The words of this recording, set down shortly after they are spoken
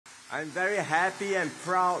I'm very happy and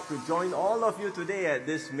proud to join all of you today at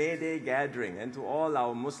this May Day gathering, and to all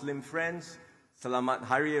our Muslim friends, Selamat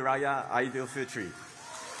Hari Raya Aidilfitri.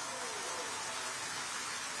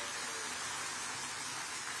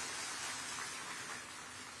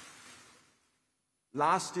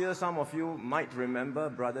 Last year, some of you might remember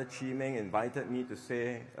Brother Chi Meng invited me to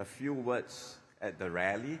say a few words at the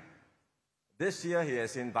rally. This year, he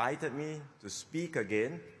has invited me to speak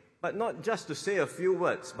again, but not just to say a few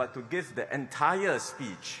words, but to give the entire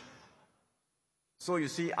speech. So you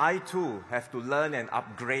see, I too have to learn and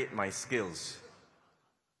upgrade my skills.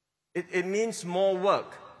 It means more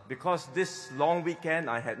work, because this long weekend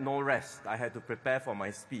I had no rest. I had to prepare for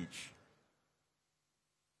my speech.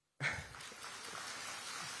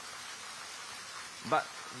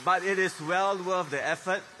 But it is well worth the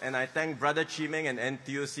effort, and I thank Brother Chi Meng and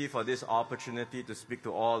NTUC for this opportunity to speak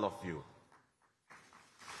to all of you.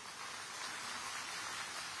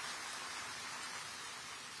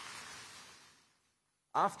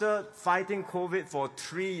 After fighting COVID for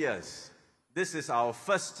 3 years, this is our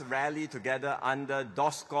first rally together under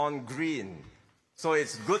DOSCON Green. So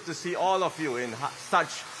it's good to see all of you in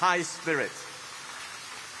such high spirits.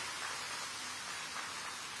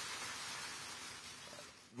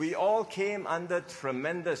 We all came under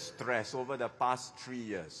tremendous stress over the past 3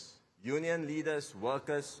 years. Union leaders,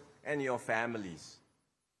 workers, and your families.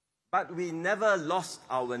 But we never lost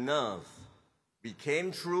our nerve. We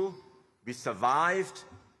came through, we survived,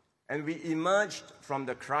 and we emerged from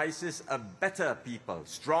the crisis a better people,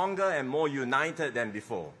 stronger and more united than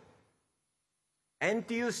before.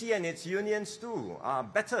 NTUC and its unions too are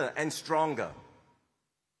better and stronger.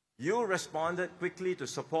 You responded quickly to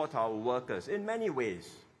support our workers in many ways.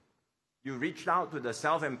 You reached out to the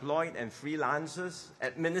self-employed and freelancers,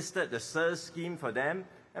 administered the SIRS scheme for them,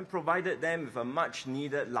 and provided them with a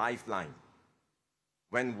much-needed lifeline.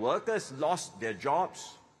 When workers lost their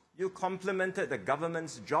jobs, you complemented the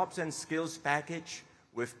government's jobs and skills package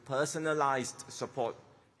with personalized support,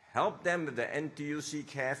 helped them with the NTUC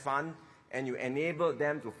Care Fund, and you enabled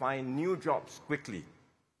them to find new jobs quickly.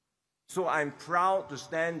 So I'm proud to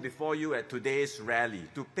stand before you at today's rally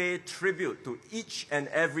to pay tribute to each and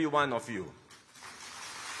every one of you.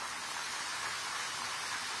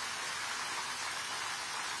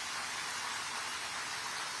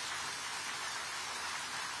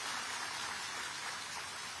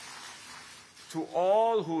 To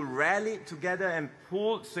all who rallied together and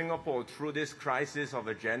pulled Singapore through this crisis of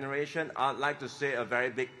a generation, I'd like to say a very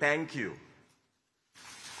big thank you.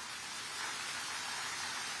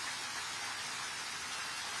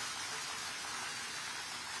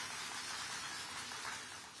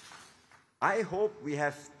 I hope we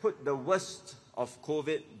have put the worst of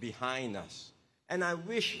COVID behind us. And I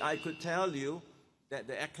wish I could tell you that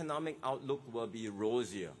the economic outlook will be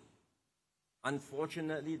rosier.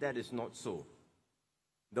 Unfortunately, that is not so.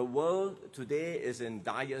 The world today is in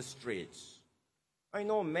dire straits. I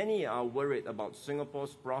know many are worried about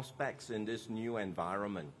Singapore's prospects in this new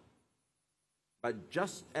environment. But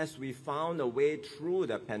just as we found a way through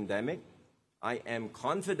the pandemic, I am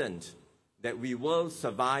confident that we will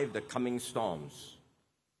survive the coming storms.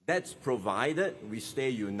 That's provided we stay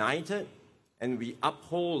united and we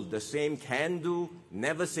uphold the same can-do,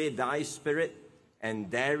 never-say-die spirit and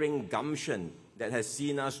daring gumption that has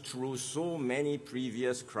seen us through so many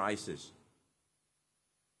previous crises.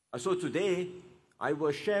 So today, I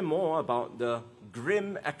will share more about the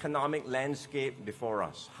grim economic landscape before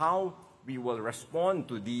us, how we will respond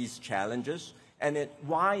to these challenges, and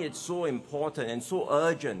why it's so important and so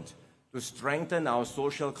urgent to strengthen our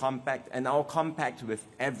social compact and our compact with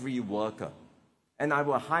every worker. And I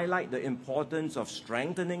will highlight the importance of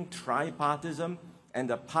strengthening tripartism and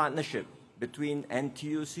the partnership between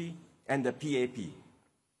NTUC and the PAP.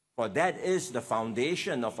 For that is the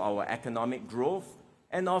foundation of our economic growth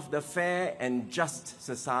and of the fair and just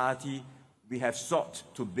society we have sought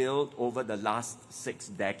to build over the last 6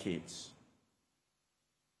 decades.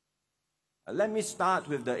 Let me start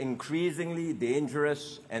with the increasingly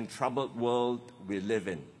dangerous and troubled world we live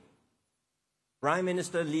in. Prime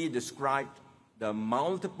Minister Lee described the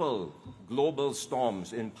multiple global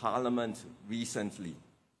storms in Parliament recently.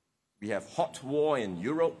 We have hot war in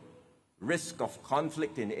Europe, risk of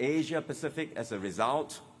conflict in Asia-Pacific as a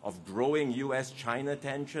result of growing US-China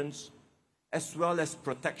tensions, as well as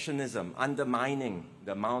protectionism undermining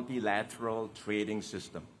the multilateral trading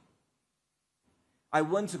system. I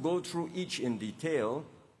won't go through each in detail,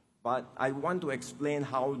 but I want to explain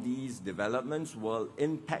how these developments will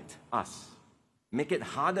impact us, make it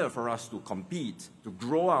harder for us to compete, to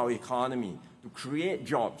grow our economy, to create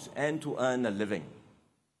jobs, and to earn a living.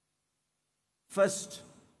 First,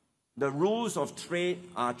 the rules of trade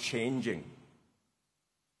are changing.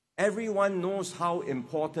 Everyone knows how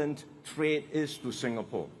important trade is to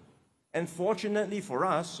Singapore. And fortunately for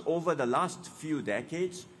us, over the last few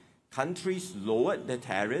decades, countries lowered their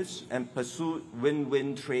tariffs and pursued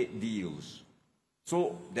win-win trade deals.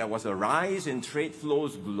 So there was a rise in trade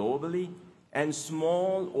flows globally, and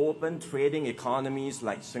small, open trading economies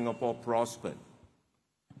like Singapore prospered.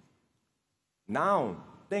 Now,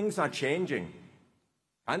 things are changing.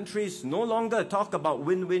 Countries no longer talk about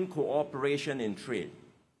win-win cooperation in trade.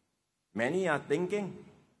 Many are thinking,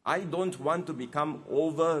 I don't want to become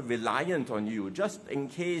over-reliant on you, just in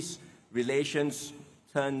case relations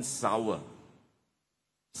turn sour.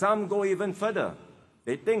 Some go even further.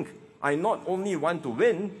 They think, I not only want to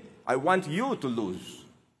win, I want you to lose.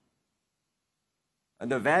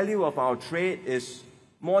 And the value of our trade is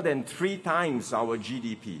more than 3 times our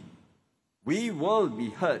GDP. We will be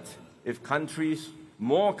hurt if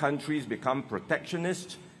more countries become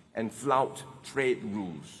protectionist and flout trade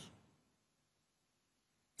rules.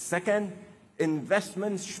 Second,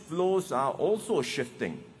 investment flows are also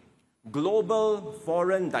shifting. Global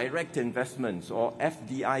foreign direct investments, or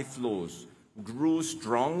FDI flows, grew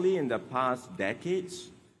strongly in the past decades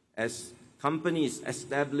as companies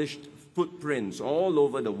established footprints all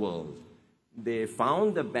over the world. They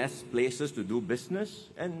found the best places to do business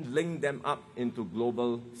and linked them up into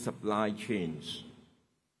global supply chains.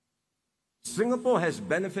 Singapore has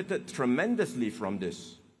benefited tremendously from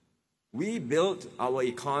this. We built our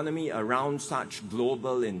economy around such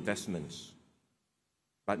global investments.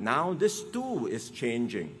 But now this too is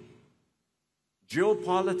changing.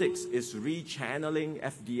 Geopolitics is rechanneling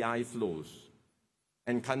FDI flows,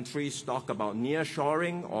 and countries talk about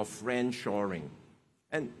nearshoring or friendshoring.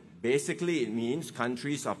 And basically it means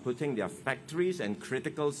countries are putting their factories and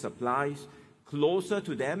critical supplies closer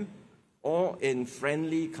to them or in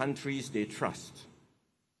friendly countries they trust.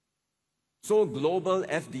 So global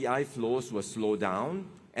FDI flows will slow down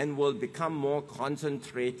and will become more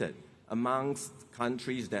concentrated amongst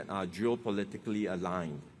countries that are geopolitically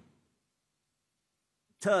aligned.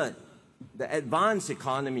 Third, the advanced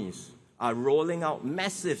economies are rolling out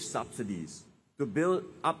massive subsidies to build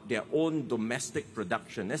up their own domestic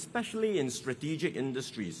production, especially in strategic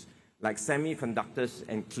industries like semiconductors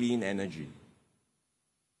and clean energy.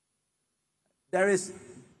 There is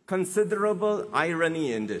considerable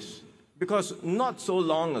irony in this, because not so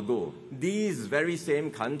long ago, these very same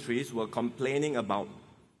countries were complaining about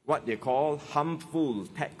what they call harmful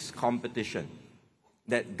tax competition,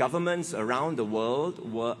 that governments around the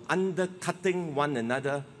world were undercutting one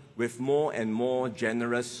another with more and more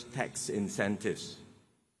generous tax incentives.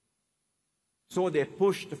 So they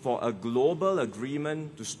pushed for a global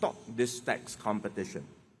agreement to stop this tax competition.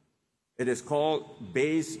 It is called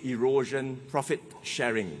Base Erosion Profit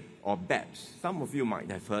Sharing, or BEPS. Some of you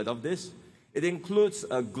might have heard of this. It includes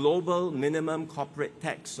a global minimum corporate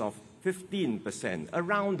tax of 15%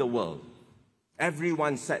 around the world.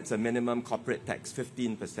 Everyone sets a minimum corporate tax,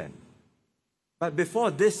 15%. But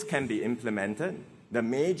before this can be implemented, the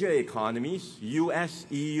major economies, US,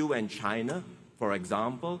 EU, and China, for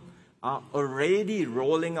example, are already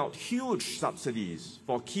rolling out huge subsidies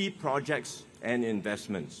for key projects and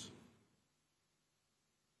investments.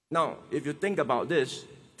 Now, if you think about this,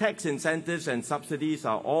 tax incentives and subsidies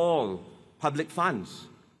are all public funds.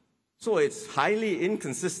 So it's highly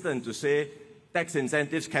inconsistent to say tax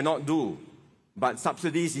incentives cannot do, but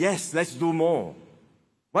subsidies, yes, let's do more.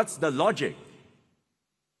 What's the logic?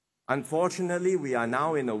 Unfortunately, we are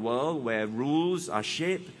now in a world where rules are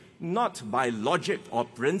shaped not by logic or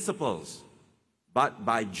principles, but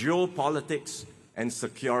by geopolitics and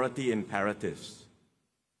security imperatives.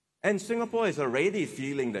 And Singapore is already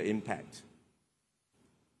feeling the impact.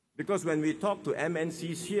 Because when we talk to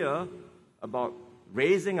MNCs here about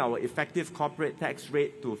raising our effective corporate tax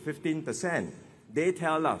rate to 15%, they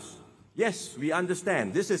tell us, yes, we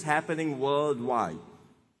understand, this is happening worldwide.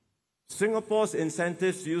 Singapore's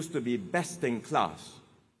incentives used to be best in class.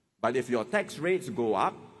 But if your tax rates go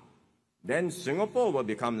up, then Singapore will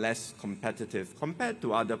become less competitive compared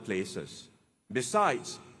to other places.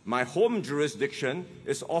 Besides, my home jurisdiction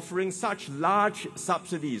is offering such large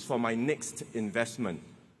subsidies for my next investment.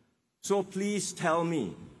 So please tell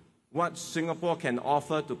me what Singapore can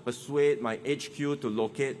offer to persuade my HQ to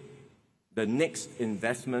locate the next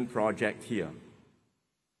investment project here.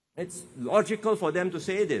 It's logical for them to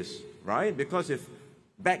say this, right? Because if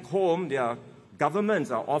back home their governments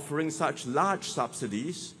are offering such large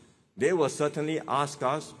subsidies, they will certainly ask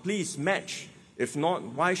us, please match. If not,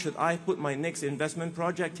 why should I put my next investment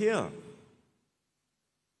project here?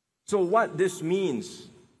 So what this means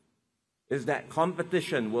is that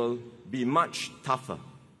competition will be much tougher.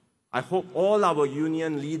 I hope all our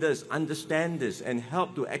union leaders understand this and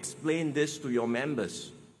help to explain this to your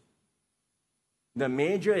members. The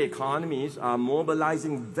major economies are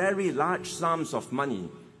mobilizing very large sums of money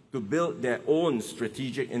to build their own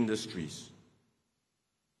strategic industries.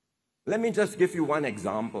 Let me just give you one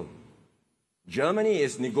example. Germany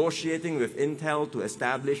is negotiating with Intel to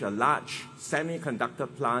establish a large semiconductor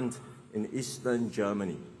plant in eastern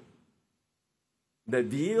Germany. The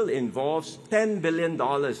deal involves $10 billion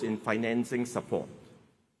in financing support.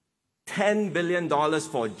 $10 billion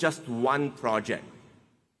for just one project.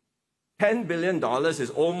 $10 billion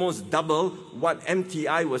is almost double what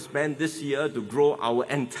MTI will spend this year to grow our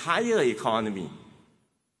entire economy.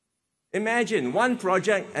 Imagine one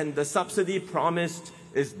project and the subsidy promised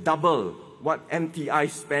is double what MTI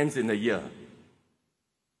spends in a year.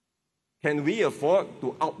 Can we afford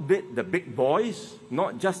to outbid the big boys,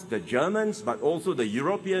 not just the Germans, but also the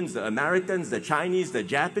Europeans, the Americans, the Chinese, the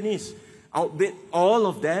Japanese? Outbid all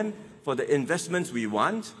of them for the investments we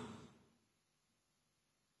want?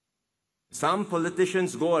 Some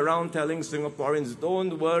politicians go around telling Singaporeans,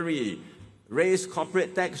 don't worry, raise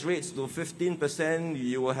corporate tax rates to 15%,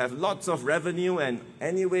 you will have lots of revenue, and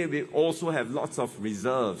anyway, we also have lots of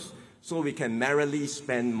reserves, so we can merrily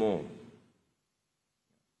spend more.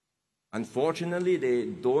 Unfortunately, they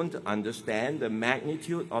don't understand the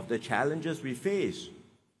magnitude of the challenges we face.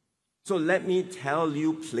 So let me tell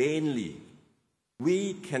you plainly,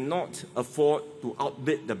 we cannot afford to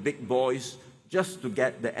outbid the big boys just to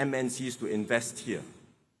get the MNCs to invest here.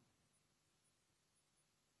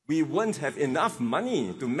 We won't have enough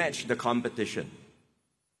money to match the competition.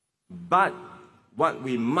 But what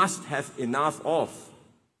we must have enough of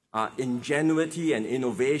are ingenuity and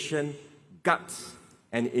innovation, guts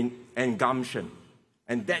and gumption.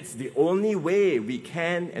 And that's the only way we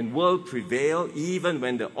can and will prevail even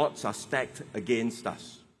when the odds are stacked against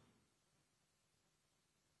us.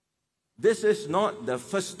 This is not the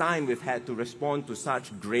first time we've had to respond to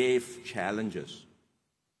such grave challenges.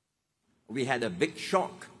 We had a big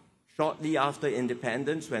shock shortly after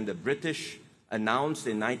independence when the British announced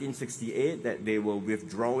in 1968 that they were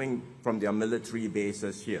withdrawing from their military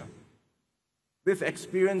bases here. We've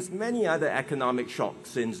experienced many other economic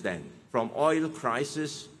shocks since then, from oil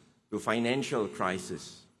crisis to financial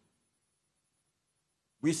crisis.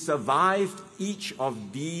 We survived each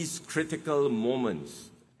of these critical moments,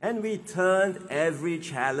 and we turned every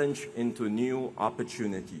challenge into new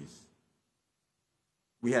opportunities.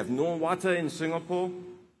 We have no water in Singapore,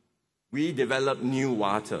 we develop new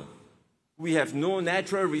water. We have no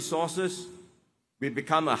natural resources, we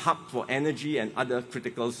become a hub for energy and other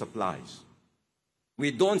critical supplies. We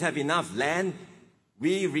don't have enough land,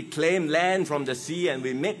 we reclaim land from the sea and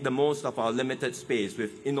we make the most of our limited space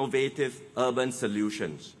with innovative urban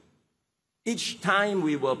solutions. Each time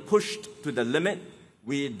we were pushed to the limit,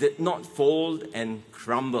 we did not fold and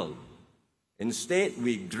crumble. Instead,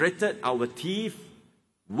 we gritted our teeth,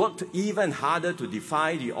 worked even harder to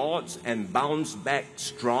defy the odds and bounced back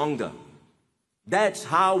stronger. That's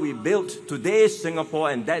how we built today's Singapore,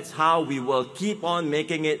 and that's how we will keep on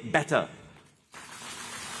making it better.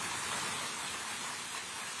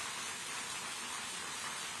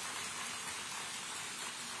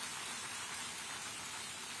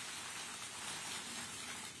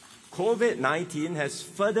 COVID-19 has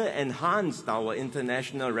further enhanced our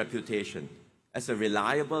international reputation as a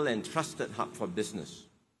reliable and trusted hub for business.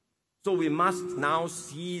 So we must now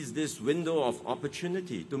seize this window of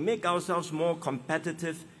opportunity to make ourselves more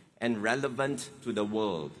competitive and relevant to the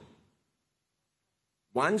world.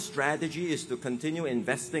 One strategy is to continue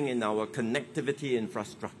investing in our connectivity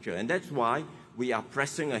infrastructure, and that's why we are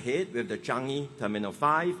pressing ahead with the Changi Terminal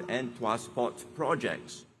 5 and Tuas Port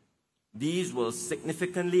projects. These will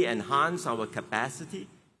significantly enhance our capacity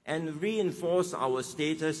and reinforce our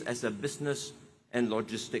status as a business and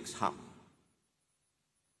logistics hub.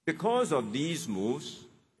 Because of these moves,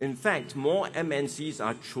 in fact, more MNCs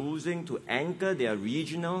are choosing to anchor their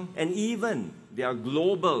regional and even their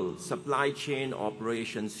global supply chain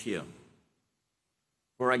operations here.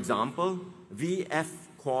 For example, VF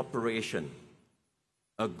Corporation,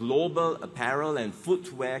 a global apparel and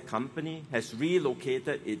footwear company, has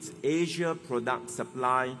relocated its Asia product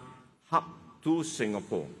supply hub to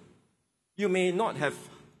Singapore. You may not have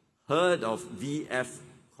heard of VF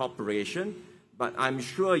Corporation, but I'm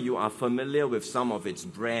sure you are familiar with some of its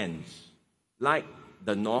brands, like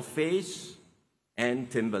the North Face and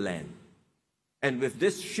Timberland. And with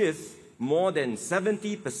this shift, more than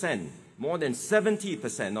 70%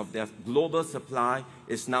 of their global supply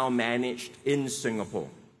is now managed in Singapore.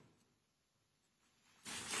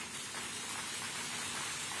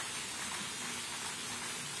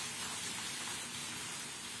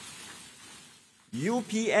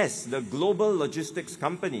 UPS, the global logistics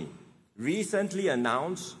company, recently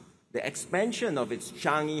announced the expansion of its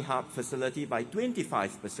Changi Hub facility by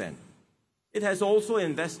 25%. It has also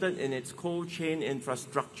invested in its cold chain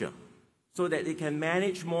infrastructure so that it can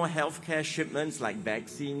manage more healthcare shipments like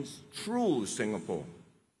vaccines through Singapore.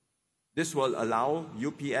 This will allow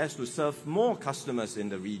UPS to serve more customers in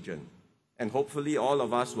the region, and hopefully all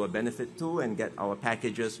of us will benefit too and get our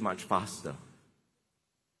packages much faster.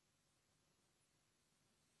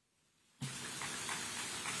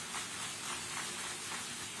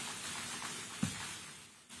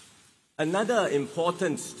 Another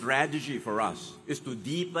important strategy for us is to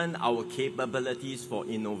deepen our capabilities for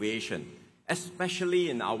innovation,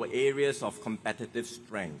 especially in our areas of competitive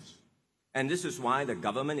strengths. And this is why the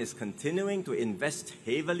government is continuing to invest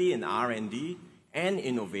heavily in R&D and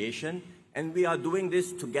innovation, and we are doing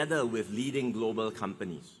this together with leading global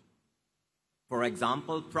companies. For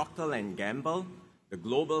example, Procter & Gamble, the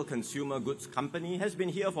global consumer goods company, has been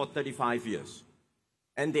here for 35 years.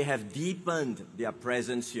 And they have deepened their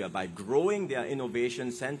presence here by growing their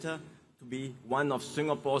innovation center to be one of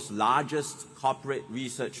Singapore's largest corporate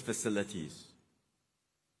research facilities.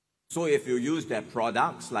 So if you use their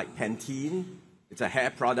products like Pantene, it's a hair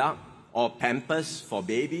product, or Pampers for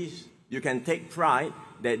babies, you can take pride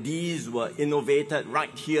that these were innovated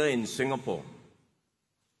right here in Singapore.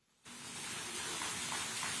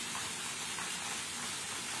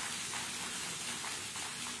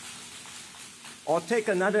 Or take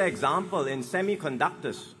another example in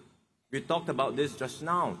semiconductors. We talked about this just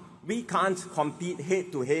now. We can't compete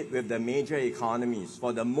head-to-head with the major economies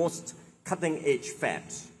for the most cutting-edge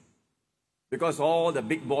fabs, because all the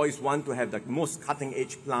big boys want to have the most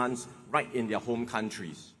cutting-edge plants right in their home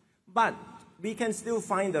countries. But we can still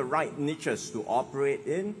find the right niches to operate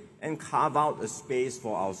in and carve out a space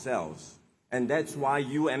for ourselves. And that's why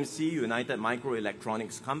UMC, United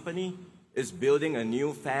Microelectronics Company, is building a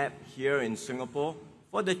new fab here in Singapore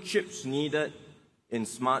for the chips needed in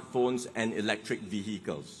smartphones and electric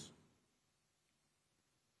vehicles.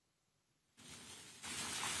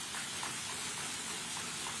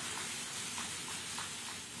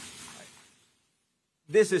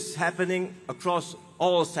 This is happening across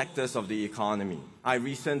all sectors of the economy. I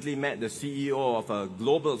recently met the CEO of a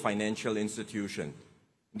global financial institution.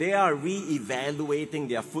 They are re-evaluating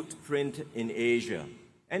their footprint in Asia,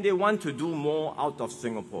 and they want to do more out of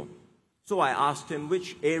Singapore. So I asked him,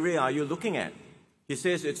 which area are you looking at? He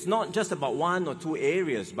says it's not just about one or two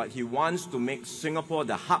areas, but he wants to make Singapore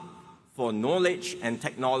the hub for knowledge and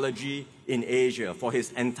technology in Asia for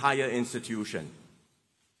his entire institution.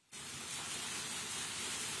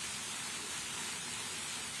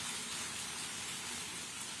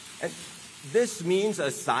 And this means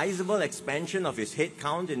a sizable expansion of his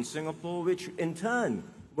headcount in Singapore, which in turn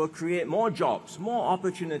will create more jobs, more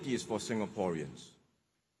opportunities for Singaporeans.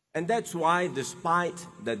 And that's why, despite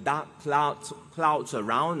the dark clouds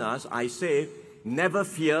around us, I say, never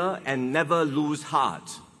fear and never lose heart.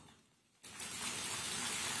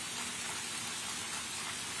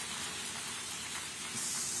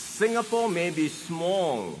 Singapore may be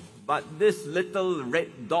small, but this little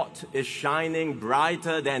red dot is shining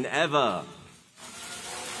brighter than ever.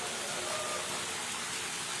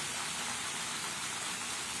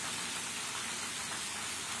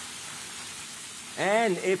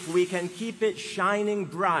 And if we can keep it shining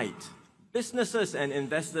bright, businesses and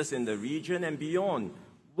investors in the region and beyond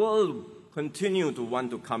will continue to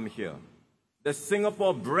want to come here. The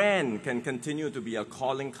Singapore brand can continue to be a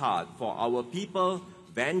calling card for our people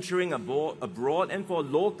venturing abroad and for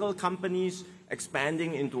local companies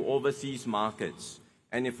expanding into overseas markets.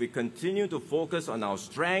 And if we continue to focus on our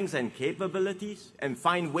strengths and capabilities and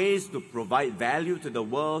find ways to provide value to the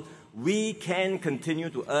world, we can continue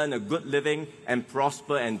to earn a good living and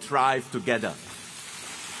prosper and thrive together.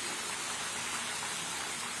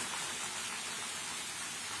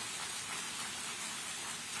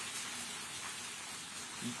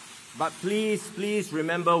 But please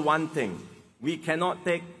remember one thing. We cannot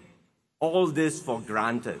take all this for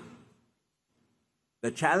granted.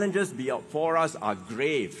 The challenges before us are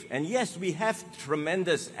grave. And yes, we have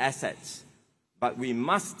tremendous assets. But we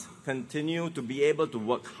must continue to be able to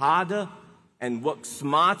work harder and work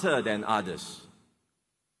smarter than others.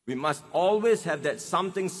 We must always have that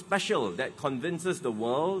something special that convinces the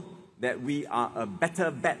world that we are a better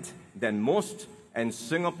bet than most, and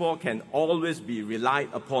Singapore can always be relied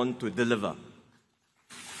upon to deliver.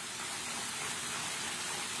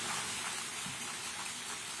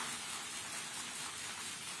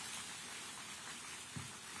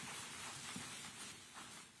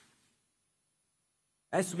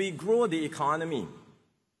 As we grow the economy,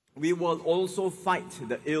 We will also fight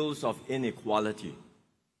the ills of inequality.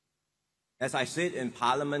 As I said in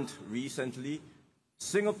Parliament recently,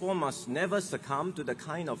 Singapore must never succumb to the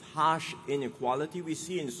kind of harsh inequality we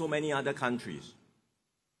see in so many other countries.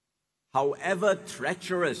 However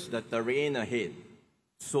treacherous the terrain ahead,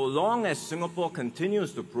 so long as Singapore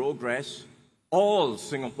continues to progress, all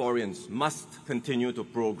Singaporeans must continue to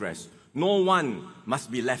progress. No one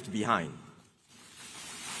must be left behind.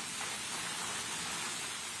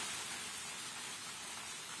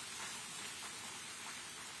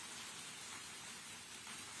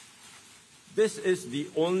 This is the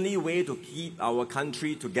only way to keep our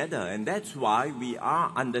country together, and that's why we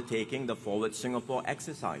are undertaking the Forward Singapore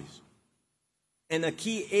exercise. And a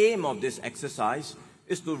key aim of this exercise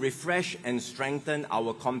is to refresh and strengthen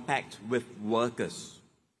our compact with workers.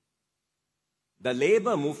 The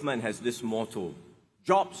labour movement has this motto: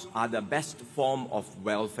 jobs are the best form of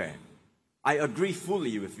welfare. I agree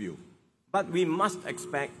fully with you, but we must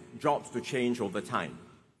expect jobs to change over time.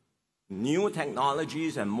 New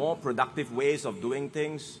technologies and more productive ways of doing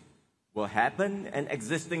things will happen, and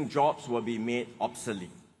existing jobs will be made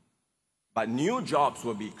obsolete. But new jobs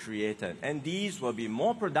will be created, and these will be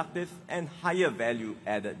more productive and higher value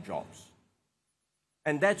added jobs.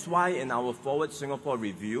 And that's why in our Forward Singapore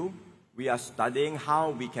review, we are studying how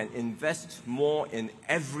we can invest more in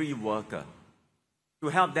every worker to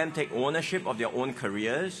help them take ownership of their own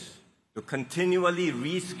careers, to continually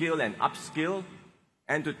reskill and upskill,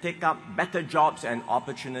 and to take up better jobs and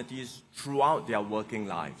opportunities throughout their working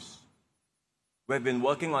lives. We've been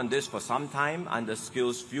working on this for some time under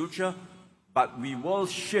Skills Future, but we will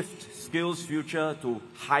shift Skills Future to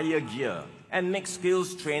higher gear and make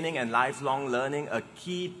skills training and lifelong learning a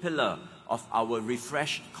key pillar of our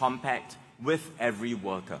refreshed compact with every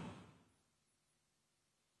worker.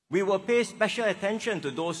 We will pay special attention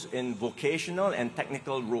to those in vocational and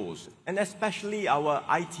technical roles, and especially our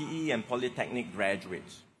ITE and polytechnic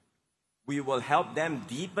graduates. We will help them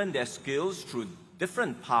deepen their skills through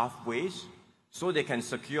different pathways so they can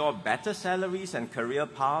secure better salaries and career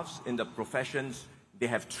paths in the professions they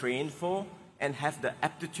have trained for and have the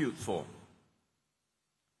aptitude for.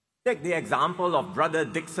 Take the example of Brother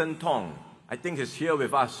Dixon Tong. I think he's here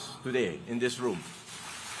with us today in this room.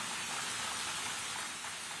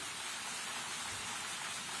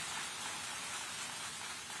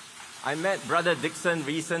 I met Brother Dixon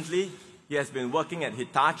recently. He has been working at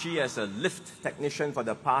Hitachi as a lift technician for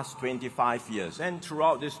the past 25 years. And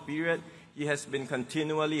throughout this period, he has been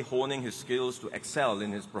continually honing his skills to excel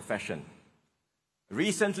in his profession.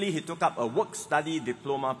 Recently, he took up a work-study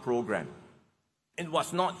diploma program. It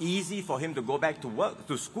was not easy for him to go back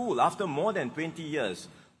to school after more than 20 years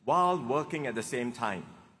while working at the same time.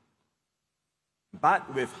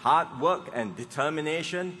 But with hard work and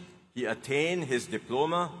determination, he attained his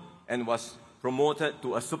diploma and was promoted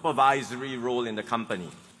to a supervisory role in the company.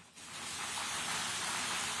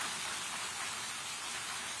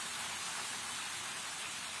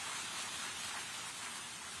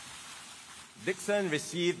 Dixon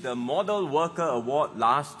received the Model Worker Award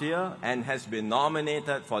last year and has been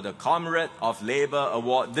nominated for the Comrade of Labour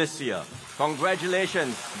Award this year.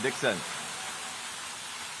 Congratulations, Dixon.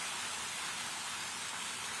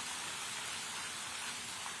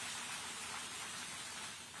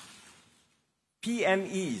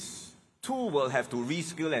 PMEs too will have to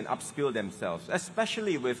reskill and upskill themselves,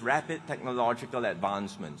 especially with rapid technological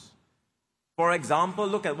advancements. For example,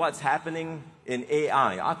 look at what's happening in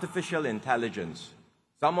AI, artificial intelligence.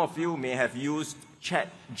 Some of you may have used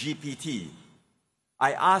ChatGPT.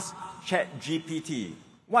 I asked ChatGPT,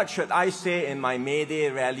 what should I say in my May Day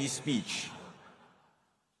rally speech?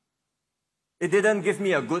 It didn't give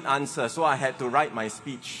me a good answer, so I had to write my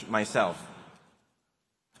speech myself.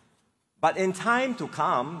 But in time to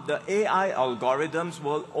come, the AI algorithms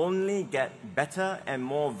will only get better and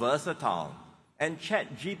more versatile. And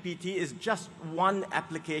ChatGPT is just one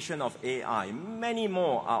application of AI. Many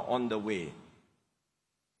more are on the way.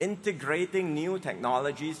 Integrating new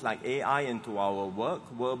technologies like AI into our work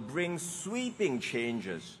will bring sweeping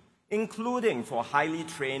changes, including for highly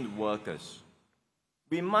trained workers.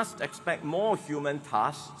 We must expect more human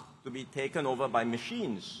tasks to be taken over by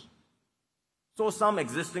machines. So some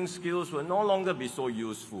existing skills will no longer be so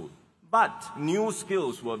useful, but new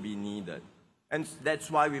skills will be needed. And that's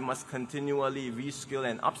why we must continually reskill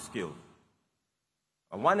and upskill.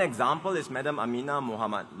 One example is Madam Amina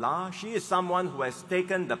Muhammad La. She is someone who has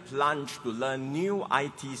taken the plunge to learn new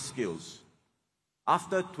IT skills.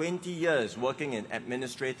 After 20 years working in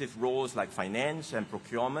administrative roles like finance and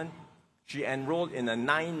procurement, she enrolled in a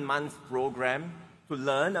 9-month program to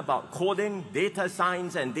learn about coding, data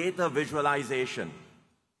science, and data visualization.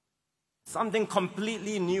 something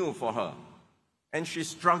completely new for her, and she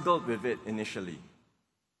struggled with it initially.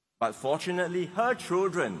 But fortunately, her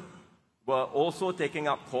children were also taking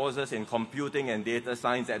up courses in computing and data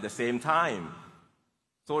science at the same time,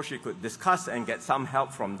 so she could discuss and get some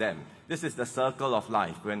help from them. This is the circle of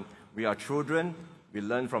life. When we are children, we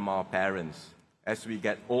learn from our parents. As we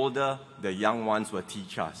get older, the young ones will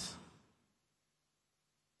teach us.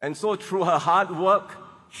 And so through her hard work,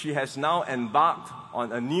 she has now embarked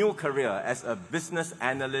on a new career as a business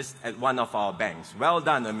analyst at one of our banks. Well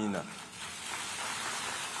done, Amina.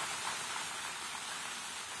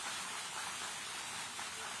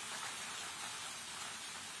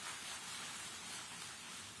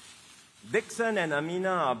 Dixon and Amina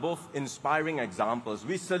are both inspiring examples.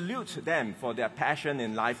 We salute them for their passion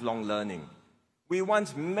in lifelong learning. We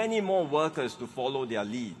want many more workers to follow their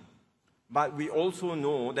lead. But we also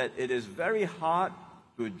know that it is very hard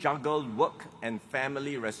to juggle work and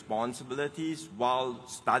family responsibilities while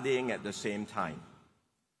studying at the same time.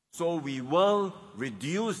 So we will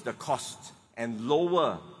reduce the costs and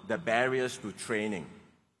lower the barriers to training.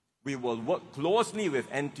 We will work closely with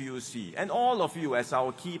NTUC and all of you as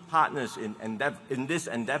our key partners in this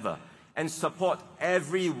endeavor and support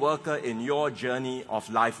every worker in your journey of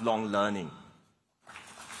lifelong learning.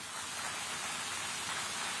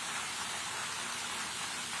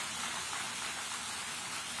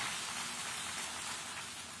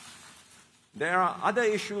 There are other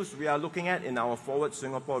issues we are looking at in our Forward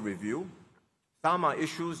Singapore review. Some are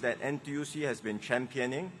issues that NTUC has been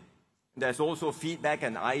championing. There's also feedback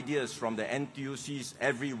and ideas from the NTUC's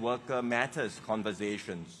Every Worker Matters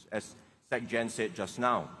conversations, as Sec Gen said just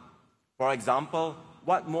now. For example,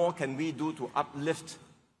 what more can we do to uplift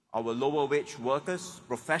our lower wage workers,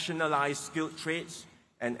 professionalize skilled trades,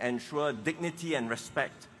 and ensure dignity and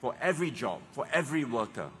respect for every job, for every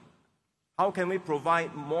worker? How can we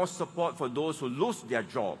provide more support for those who lose their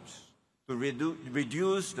jobs to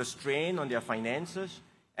reduce the strain on their finances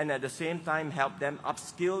and at the same time help them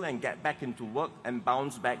upskill and get back into work and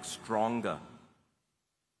bounce back stronger?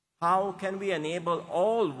 How can we enable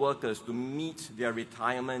all workers to meet their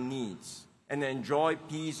retirement needs and enjoy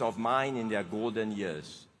peace of mind in their golden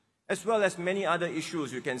years? As well as many other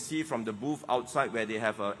issues you can see from the booth outside where they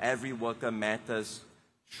have a Every Worker Matters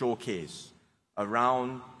showcase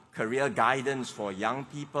around career guidance for young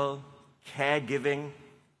people, caregiving,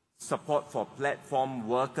 support for platform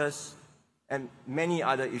workers, and many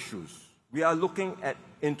other issues. We are looking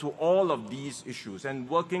into all of these issues and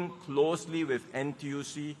working closely with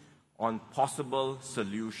NTUC on possible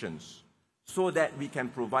solutions so that we can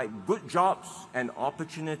provide good jobs and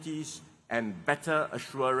opportunities and better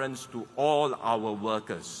assurance to all our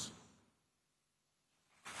workers.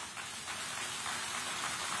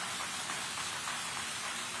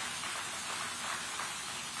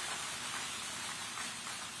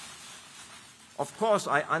 Of course,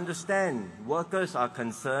 I understand workers are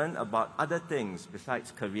concerned about other things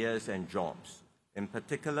besides careers and jobs. In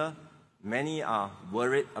particular, many are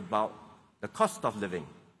worried about the cost of living.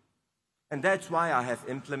 And that's why I have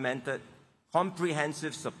implemented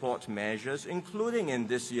comprehensive support measures, including in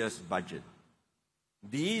this year's budget.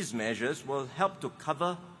 These measures will help to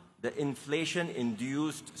cover the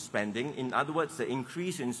inflation-induced spending, in other words, the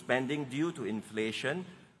increase in spending due to inflation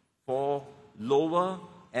for lower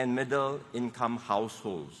and middle-income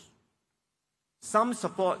households. Some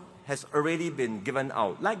support has already been given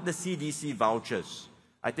out, like the CDC vouchers.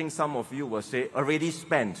 I think some of you will say, already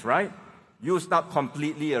spent, right? Used up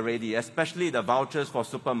completely already, especially the vouchers for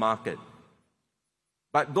supermarket.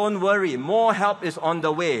 But don't worry, more help is on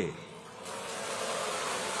the way.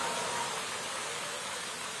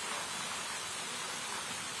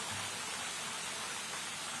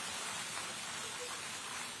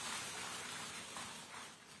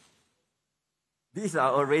 These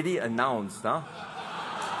are already announced, huh?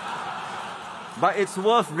 But it's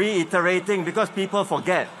worth reiterating because people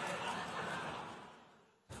forget.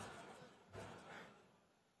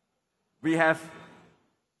 We have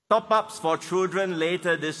top-ups for children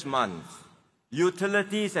later this month,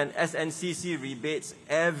 utilities and SNCC rebates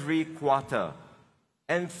every quarter,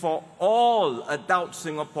 and for all adult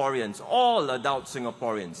Singaporeans,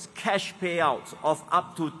 cash payouts of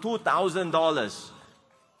up to $2,000.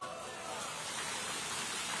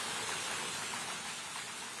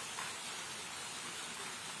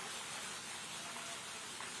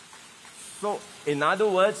 So, in other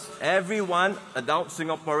words, everyone, adult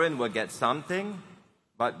Singaporean, will get something,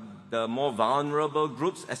 but the more vulnerable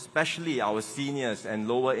groups, especially our seniors and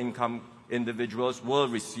lower income individuals, will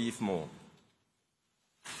receive more.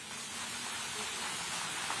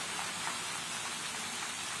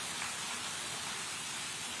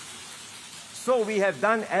 So we have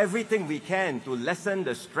done everything we can to lessen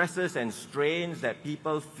the stresses and strains that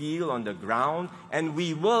people feel on the ground, and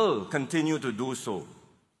we will continue to do so.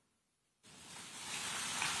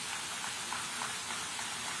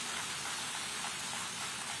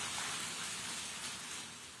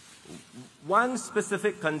 One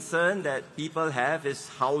specific concern that people have is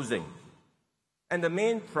housing. And the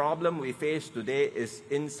main problem we face today is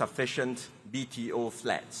insufficient BTO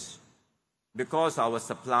flats, because our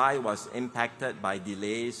supply was impacted by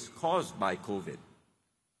delays caused by COVID.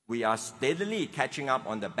 We are steadily catching up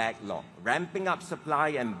on the backlog, ramping up supply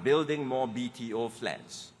and building more BTO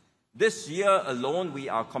flats. This year alone, we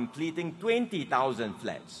are completing 20,000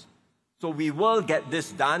 flats. So we will get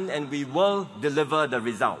this done and we will deliver the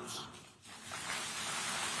results.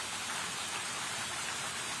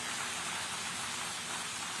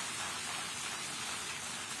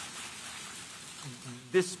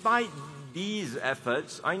 Despite these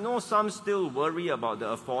efforts, I know some still worry about the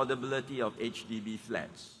affordability of HDB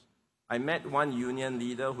flats. I met one union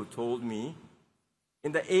leader who told me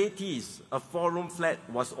in the 80s, a 4-room flat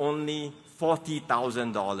was only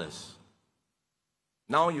 $40,000.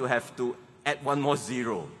 Now you have to add one more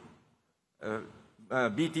zero.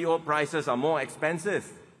 BTO prices are more expensive.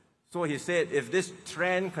 So he said, if this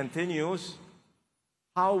trend continues,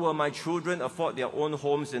 how will my children afford their own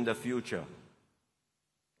homes in the future?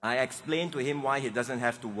 I explained to him why he doesn't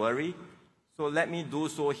have to worry, so let me do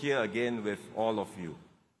so here again with all of you.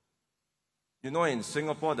 You know, in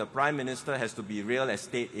Singapore, the Prime Minister has to be real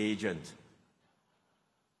estate agent.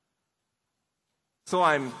 So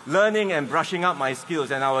I'm learning and brushing up my skills,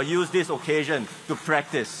 and I will use this occasion to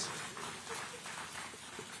practice.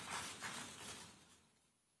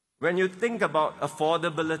 When you think about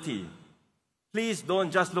affordability, please don't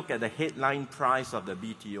just look at the headline price of the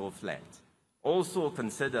BTO flat. Also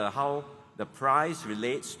consider how the price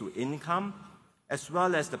relates to income, as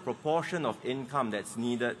well as the proportion of income that's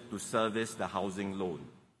needed to service the housing loan.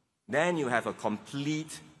 Then you have a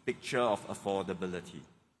complete picture of affordability.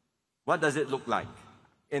 What does it look like?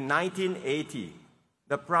 In 1980,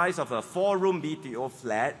 the price of a 4-room BTO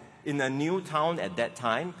flat in a new town at that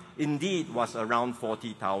time indeed was around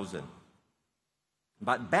 $40,000.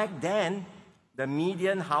 But back then, the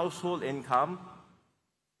median household income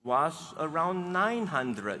was around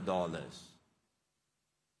 $900.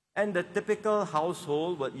 And the typical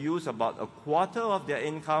household would use about a quarter of their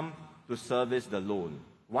income to service the loan.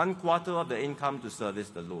 1/4 of the income to service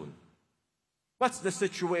the loan. What's the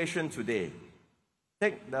situation today?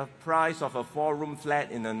 Take the price of a 4-room flat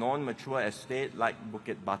in a non-mature estate like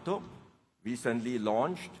Bukit Batok, recently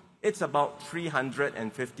launched. It's about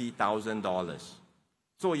 $350,000.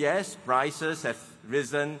 So yes, prices have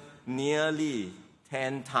risen nearly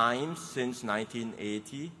 10 times since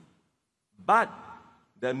 1980, but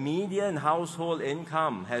the median household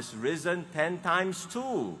income has risen 10 times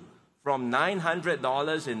too, from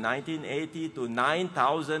 $900 in 1980 to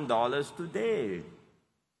 $9,000 today.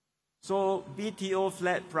 So BTO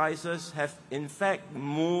flat prices have in fact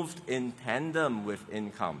moved in tandem with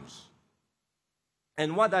incomes.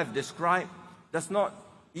 And what I've described does not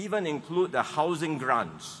even include the housing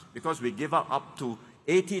grants, because we give out up to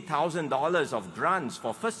 $80,000 of grants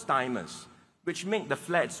for first-timers, which make the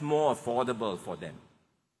flats more affordable for them.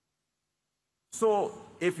 So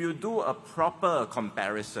if you do a proper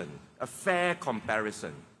comparison, a fair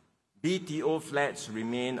comparison, BTO flats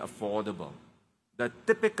remain affordable. The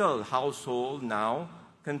typical household now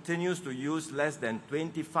continues to use less than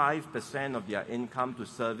 25% of their income to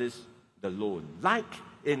service the loan, like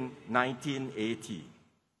in 1980.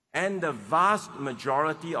 And the vast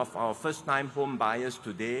majority of our first-time home buyers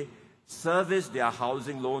today service their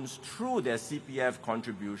housing loans through their CPF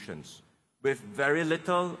contributions with very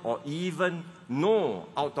little or even no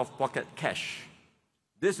out-of-pocket cash.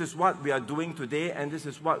 This is what we are doing today, and this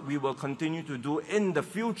is what we will continue to do in the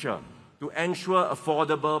future to ensure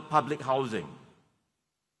affordable public housing.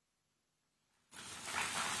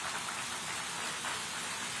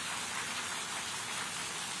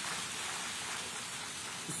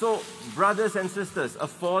 So, brothers and sisters,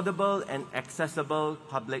 affordable and accessible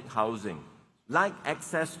public housing, like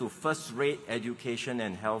access to first-rate education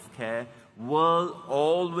and healthcare, will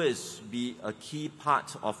always be a key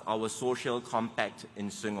part of our social compact in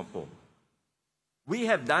Singapore. We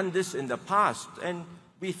have done this in the past, and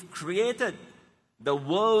we've created the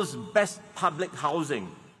world's best public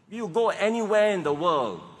housing. You go anywhere in the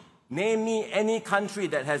world, name me any country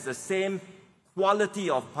that has the same quality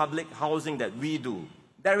of public housing that we do.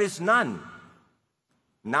 There is none.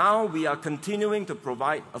 Now we are continuing to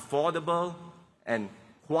provide affordable and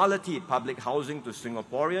quality public housing to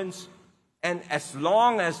Singaporeans, And as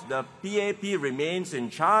long as the PAP remains in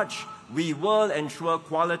charge, we will ensure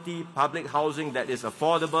quality public housing that is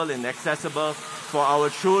affordable and accessible for our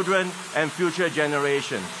children and future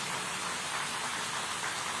generations.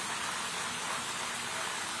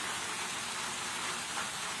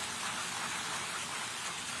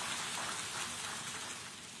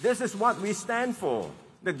 This is what we stand for.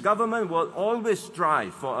 The government will always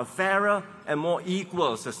strive for a fairer and more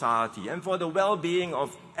equal society and for the well-being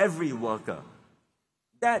of every worker.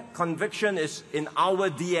 That conviction is in our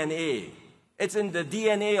DNA. It's in the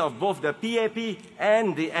DNA of both the PAP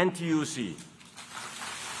and the NTUC.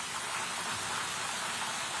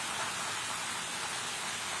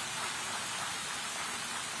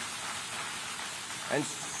 And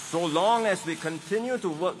so long as we continue to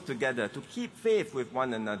work together, to keep faith with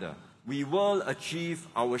one another, we will achieve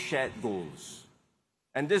our shared goals.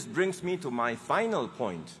 And this brings me to my final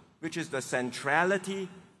point, which is the centrality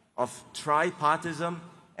of tripartism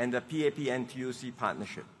and the PAP-NTUC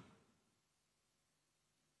partnership.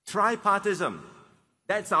 Tripartism,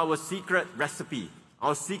 that's our secret recipe,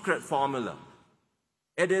 our secret formula.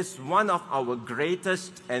 It is one of our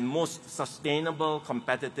greatest and most sustainable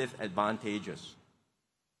competitive advantages.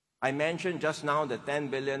 I mentioned just now the 10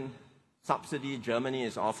 billion subsidy Germany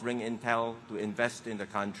is offering Intel to invest in the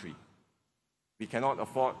country. We cannot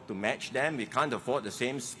afford to match them. We can't afford the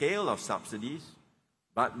same scale of subsidies.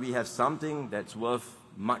 But we have something that's worth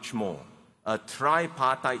much more. A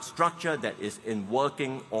tripartite structure that is in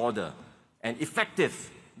working order and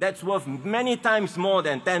effective. That's worth many times more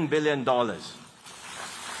than $10 billion.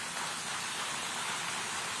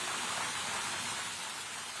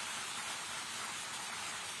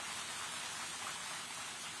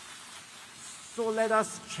 So let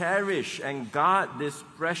us cherish and guard this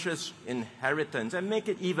precious inheritance and make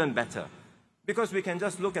it even better. Because we can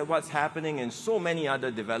just look at what's happening in so many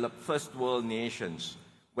other developed first world nations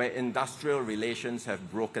where industrial relations have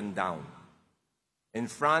broken down. In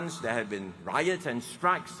France, there have been riots and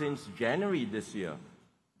strikes since January this year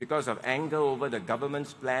because of anger over the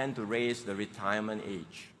government's plan to raise the retirement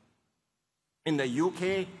age. In the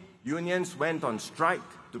UK, unions went on strike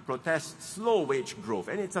to protest slow wage growth,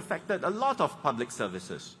 and it's affected a lot of public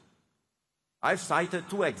services. I've cited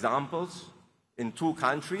two examples in two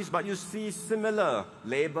countries, but you see similar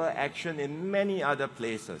labor action in many other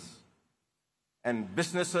places. And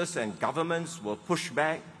businesses and governments will push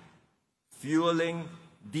back, fueling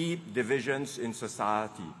deep divisions in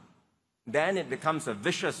society. Then it becomes a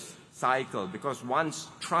vicious cycle because once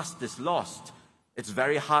trust is lost, it's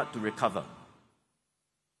very hard to recover.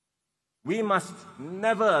 We must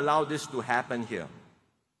never allow this to happen here.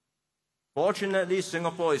 Fortunately,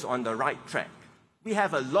 Singapore is on the right track. We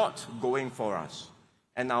have a lot going for us,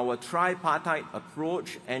 and our tripartite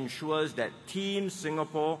approach ensures that Team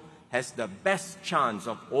Singapore has the best chance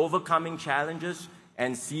of overcoming challenges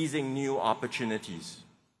and seizing new opportunities.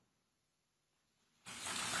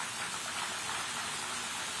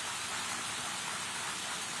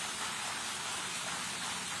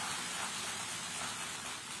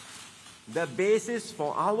 The basis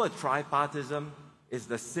for our tripartism is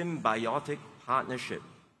the symbiotic partnership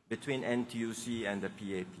between NTUC and the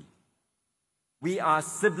PAP. We are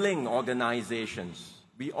sibling organizations.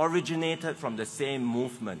 We originated from the same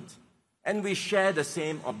movement, and we share the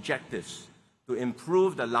same objectives to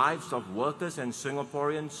improve the lives of workers and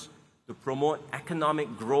Singaporeans, to promote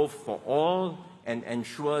economic growth for all, and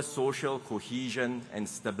ensure social cohesion and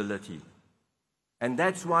stability. And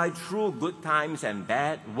that's why through good times and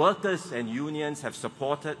bad, workers and unions have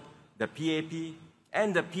supported the PAP,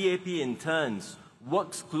 and the PAP in turn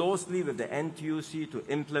works closely with the NTUC to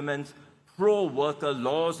implement pro-worker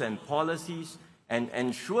laws and policies and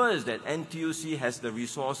ensures that NTUC has the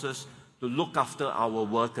resources to look after our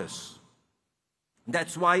workers.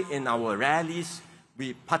 That's why in our rallies,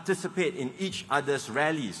 we participate in each other's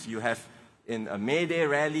rallies. You have in a May Day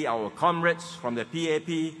rally our comrades from the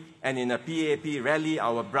PAP, and in a PAP rally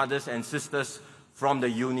our brothers and sisters from the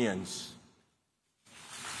unions.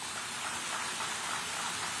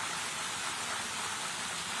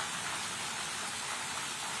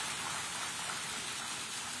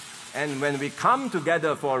 And when we come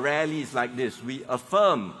together for rallies like this, we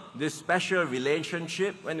affirm this special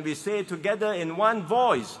relationship when we say together in one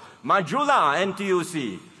voice, Majulah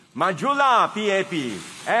NTUC, Majulah PAP,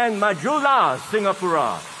 and Majulah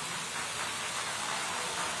Singapura.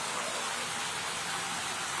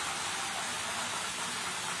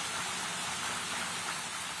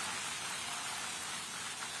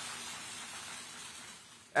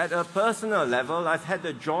 At a personal level, I've had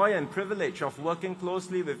the joy and privilege of working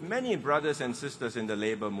closely with many brothers and sisters in the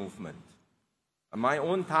labor movement. My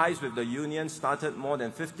own ties with the union started more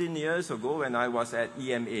than 15 years ago when I was at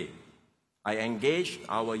EMA. I engaged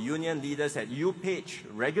our union leaders at UPage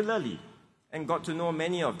regularly and got to know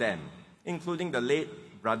many of them, including the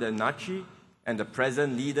late Brother Nachi and the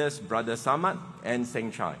present leaders, Brother Samad and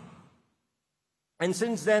Seng Chai. And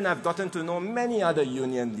since then, I've gotten to know many other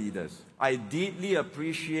union leaders. I deeply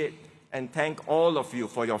appreciate and thank all of you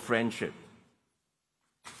for your friendship.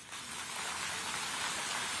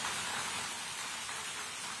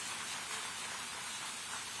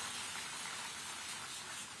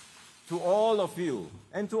 To all of you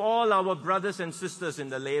and to all our brothers and sisters in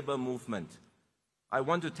the labor movement, I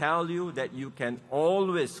want to tell you that you can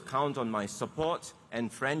always count on my support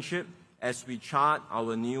and friendship as we chart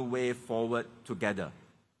our new way forward together.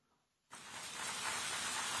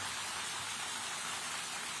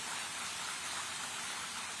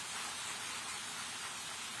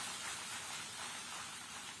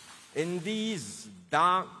 In these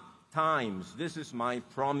dark times, this is my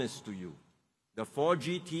promise to you. The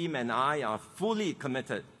 4G team and I are fully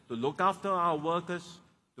committed to look after our workers,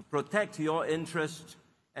 to protect your interests,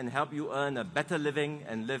 and help you earn a better living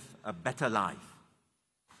and live a better life.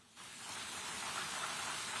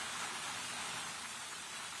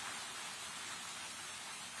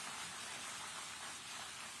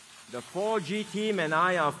 The 4G team and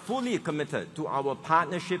I are fully committed to our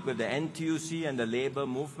partnership with the NTUC and the labor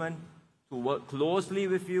movement, to work closely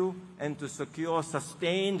with you and to secure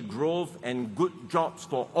sustained growth and good jobs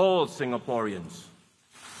for all Singaporeans.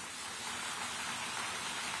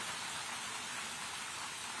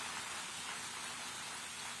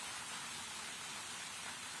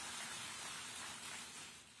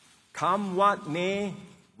 Come what may,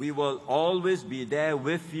 we will always be there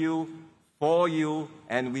with you, for you,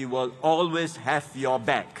 and we will always have your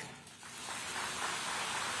back.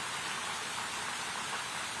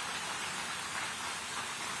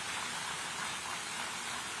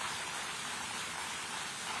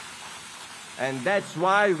 And that's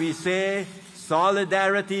why we say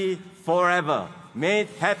solidarity forever.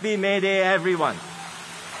 Happy May Day, everyone.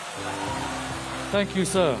 Thank you,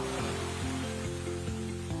 sir.